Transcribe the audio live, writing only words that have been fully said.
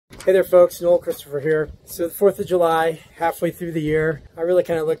Hey there folks, Noel Christopher here. So the 4th of July, halfway through the year, I really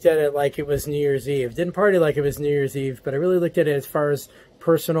kind of looked at it like it was New Year's Eve. Didn't party like it was New Year's Eve, but I really looked at it as far as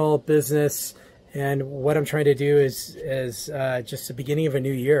personal, business, and what I'm trying to do is just the beginning of a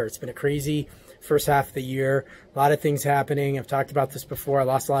new year. It's been a crazy first half of the year, a lot of things happening. I've talked about this before. I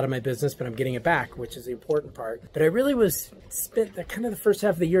lost a lot of my business, but I'm getting it back, which is the important part. But I really spent kind of the first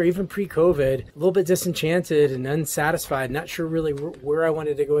half of the year, even pre-COVID, a little bit disenchanted and unsatisfied, not sure really where I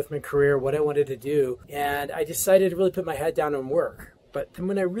wanted to go with my career, what I wanted to do. And I decided to really put my head down and work. But then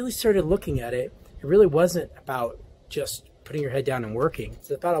when I really started looking at it, it really wasn't about just putting your head down and working. It's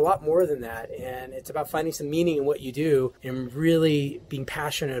about a lot more than that, and it's about finding some meaning in what you do and really being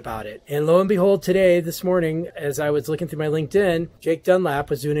passionate about it. And lo and behold, today, this morning, as I was looking through my LinkedIn, Jake Dunlap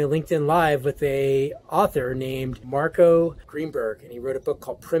was doing a LinkedIn Live with a author named Marco Greenberg, and he wrote a book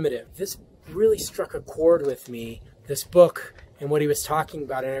called Primitive. This really struck a chord with me, this book, and what he was talking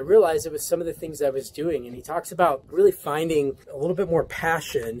about. And I realized it was some of the things I was doing. And he talks about really finding a little bit more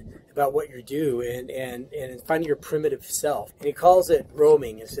passion about what you do and finding your primitive self. And he calls it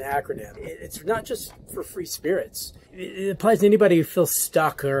roaming. It's an acronym. It's not just for free spirits. It applies to anybody who feels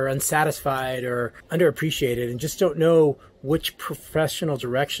stuck or unsatisfied or underappreciated and just don't know which professional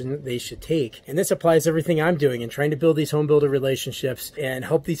direction they should take. And this applies to everything I'm doing and trying to build these home builder relationships and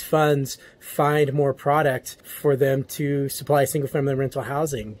help these funds find more product for them to supply single family rental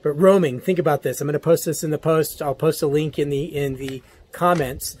housing. But roaming, think about this. I'm going to post this in the post. I'll post a link in the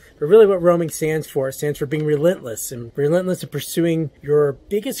comments. But really what roaming stands for, it stands for being relentless, and relentless in pursuing your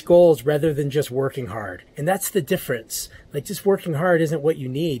biggest goals rather than just working hard. And that's the difference. Like, just working hard isn't what you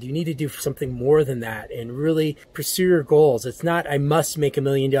need. You need to do something more than that and really pursue your goals. It's not, I must make $1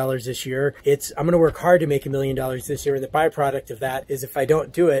 million this year. It's, I'm going to work hard to make $1 million this year. And the byproduct of that is if I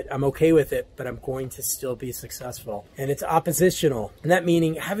don't do it, I'm okay with it, but I'm going to still be successful. And it's oppositional. And that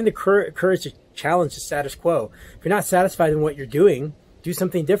meaning having the courage to challenge the status quo. If you're not satisfied in what you're doing, do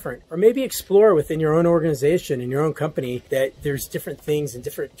something different, or maybe explore within your own organization, in your own company, that there's different things and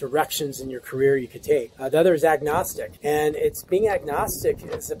different directions in your career you could take. The other is agnostic, and it's being agnostic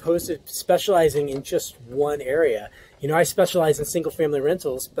as opposed to specializing in just one area. You know, I specialize in single family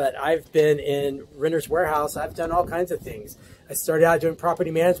rentals, but I've been in renter's warehouse. I've done all kinds of things. I started out doing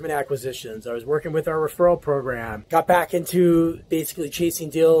property management acquisitions. I was working with our referral program. Got back into basically chasing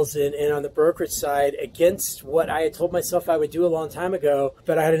deals and on the brokerage side against what I had told myself I would do a long time ago.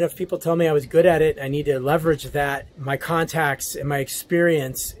 But I had enough people tell me I was good at it. I need to leverage that, my contacts and my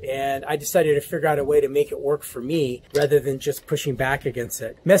experience. And I decided to figure out a way to make it work for me rather than just pushing back against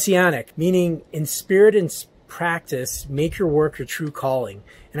it. Messianic, meaning in spirit and practice, make your work your true calling.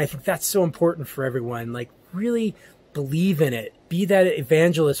 And I think that's so important for everyone. Like, really believe in it. Be that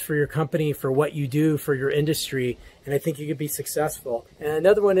evangelist for your company, for what you do, for your industry, and I think you could be successful. And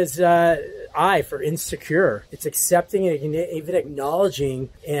another one is I for insecure. It's accepting and even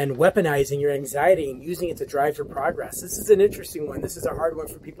acknowledging and weaponizing your anxiety and using it to drive your progress. This is an interesting one. This is a hard one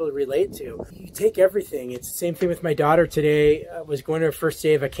for people to relate to. You take everything. It's the same thing with my daughter today. I was going to her first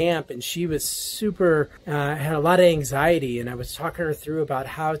day of a camp, and she was super, had a lot of anxiety, and I was talking her through about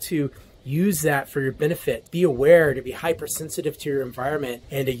how to use that for your benefit. Be aware, to be hypersensitive to your environment,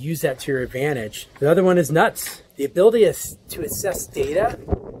 and to use that to your advantage. The other one is nuts. The ability to assess data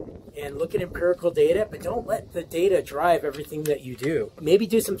and look at empirical data, but don't let the data drive everything that you do. Maybe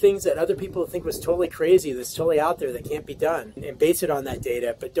do some things that other people think was totally crazy, that's totally out there, that can't be done, and base it on that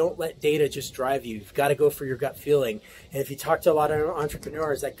data, but don't let data just drive you. You've got to go for your gut feeling. And if you talk to a lot of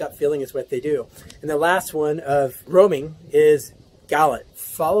entrepreneurs, that gut feeling is what they do. And the last one of roaming is gallant.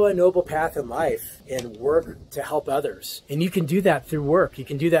 Follow a noble path in life and work to help others. And you can do that through work. You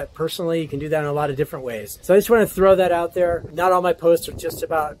can do that personally. You can do that in a lot of different ways. So I just want to throw that out there. Not all my posts are just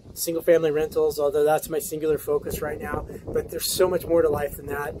about single family rentals, although that's my singular focus right now. But there's so much more to life than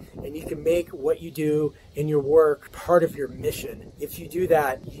that. And you can make what you do in your work part of your mission. If you do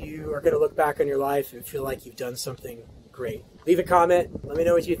that, you are going to look back on your life and feel like you've done something great. Leave a comment. Let me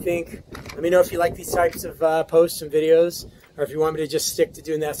know what you think. Let me know if you like these types of posts and videos, or if you want me to just stick to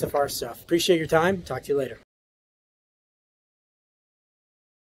doing the SFR stuff. Appreciate your time. Talk to you later.